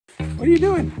What are you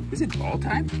doing? Is it ball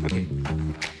time? Okay.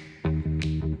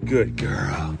 Good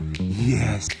girl.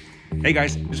 Yes. Hey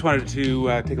guys, just wanted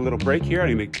to take a little break here.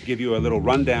 I'm going to give you a little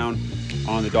rundown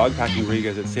on the dog packing rig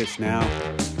as it sits now.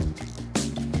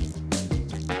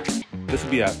 This will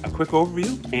be a quick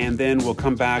overview, and then we'll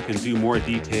come back and do more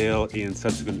detail in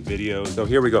subsequent videos. So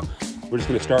here we go. We're just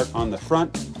going to start on the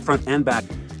front and back.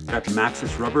 Got the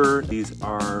Maxxis rubber. These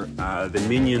are the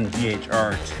Minion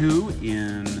DHR2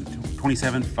 in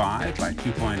 27.5 by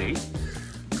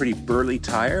 2.8. Pretty burly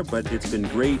tire, but it's been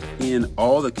great in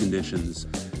all the conditions.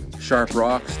 Sharp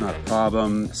rocks, not a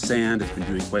problem. Sand has been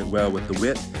doing quite well with the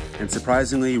width, and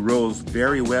surprisingly rolls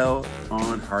very well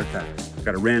on hardpack.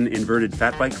 Got a Wren inverted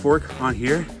fat bike fork on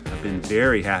here. I've been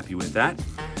very happy with that.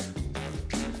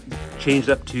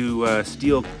 Changed up to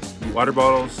steel water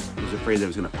bottles. I was afraid that I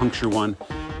was going to puncture one.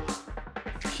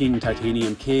 King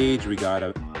titanium cage. We got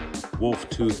a wolf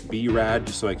tooth B-rad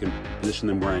just so I can position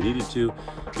them where I needed to.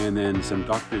 And then some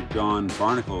Dr. John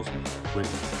barnacles, which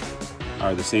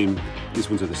are the same. These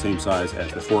ones are the same size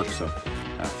as the fork, so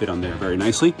fit on there very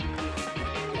nicely.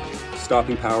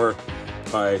 Stopping power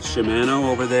by Shimano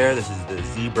over there. This is the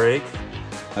Z-brake.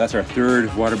 That's our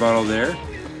third water bottle there.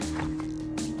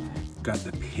 Got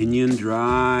the pinion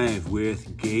drive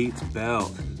with Gates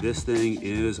belt. This thing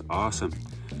is awesome.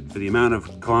 For the amount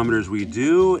of kilometers we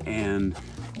do and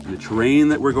the terrain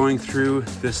that we're going through,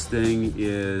 this thing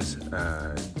is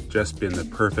just been the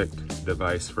perfect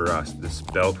device for us. This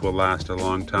belt will last a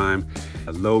long time,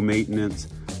 a low maintenance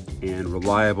and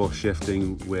reliable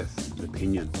shifting with the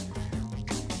pinion.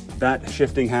 That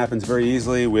shifting happens very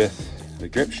easily with the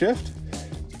grip shift.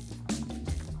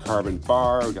 Carbon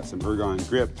bar, we've got some ergon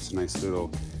grips, nice little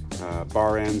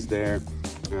bar ends there.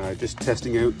 Just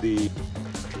testing out the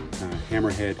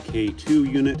Hammerhead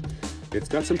K2 unit. It's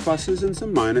got some pluses and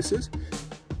some minuses.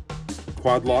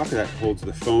 Quad lock, that holds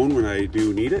the phone when I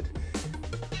do need it.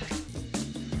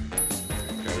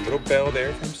 Got a little bell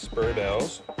there from Spur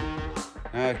Bells.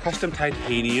 Custom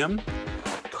titanium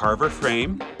carver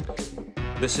frame.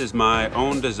 This is my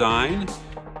own design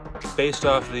based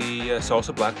off the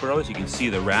Salsa Black Burrow. As you can see,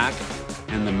 the rack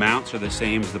and the mounts are the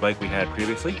same as the bike we had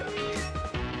previously.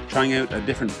 Trying out a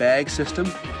different bag system.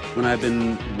 When I've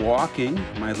been walking,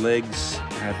 my legs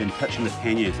have been touching the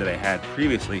panniers that I had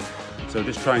previously. So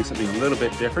just trying something a little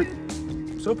bit different.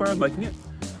 So far, I'm liking it.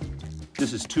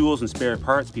 This is tools and spare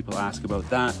parts. People ask about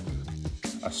that.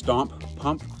 A stomp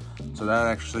pump. So that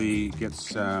actually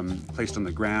gets placed on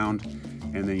the ground,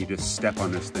 and then you just step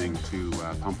on this thing to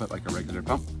pump it like a regular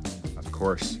pump. Of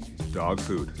course, dog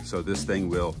food. So this thing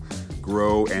will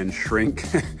grow and shrink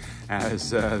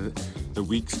as the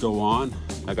weeks go on.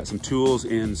 I've got some tools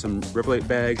in some Ripplate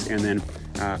bags, and then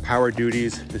power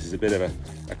duties. This is a bit of a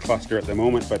cluster at the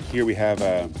moment, but here we have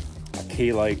a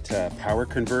K-Lite power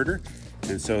converter.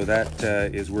 And so that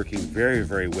is working very,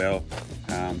 very well.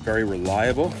 Very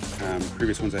reliable.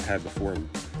 Previous ones I had before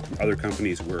from other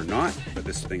companies were not, but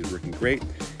this thing is working great.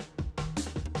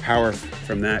 Power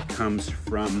from that comes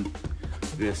from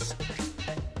this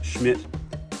Schmidt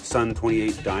Sun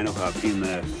 28 dyno hub in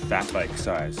the fat bike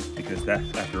size, because that,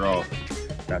 after all,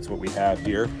 that's what we have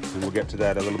here, and we'll get to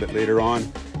that a little bit later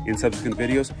on in subsequent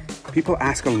videos. People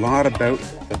ask a lot about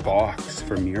the box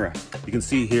for Mira. You can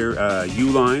see here,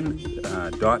 uline.com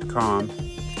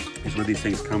is where these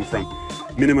things come from.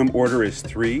 Minimum order is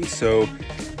 3, so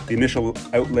the initial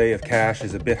outlay of cash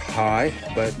is a bit high,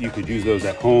 but you could use those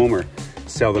at home or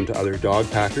sell them to other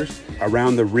dog packers.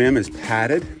 Around the rim is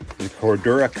padded with a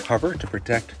Cordura cover to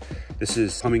protect. This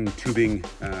is plumbing tubing,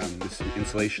 this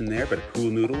insulation there, but a pool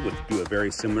noodle would do a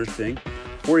very similar thing.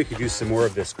 Or you could use some more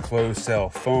of this closed cell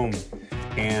foam,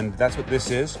 and that's what this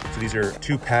is. So these are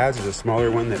 2 pads. There's a smaller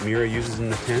one that Mira uses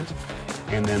in the tent,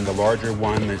 and then the larger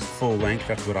one is full length.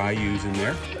 That's what I use in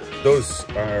there. Those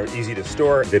are easy to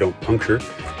store. They don't puncture,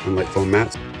 unlike foam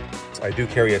mats. I do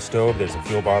carry a stove. There's a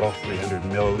fuel bottle, 300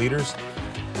 milliliters,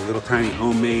 a little tiny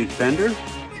homemade fender.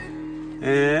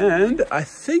 And I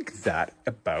think that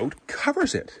about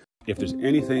covers it. If there's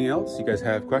anything else you guys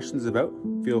have questions about,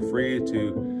 feel free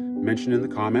to mention in the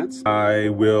comments. I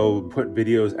will put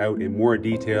videos out in more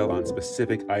detail on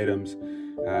specific items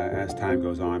as time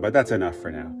goes on, but that's enough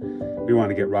for now. We want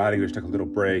to get riding. We just took a little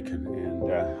break, and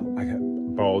I got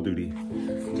ball duty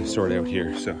to sort out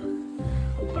here. So,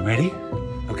 you ready?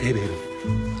 Okay, baby.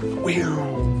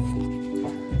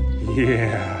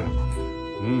 Yeah.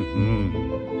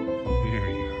 There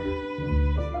you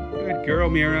are. Good girl,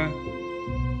 Mira.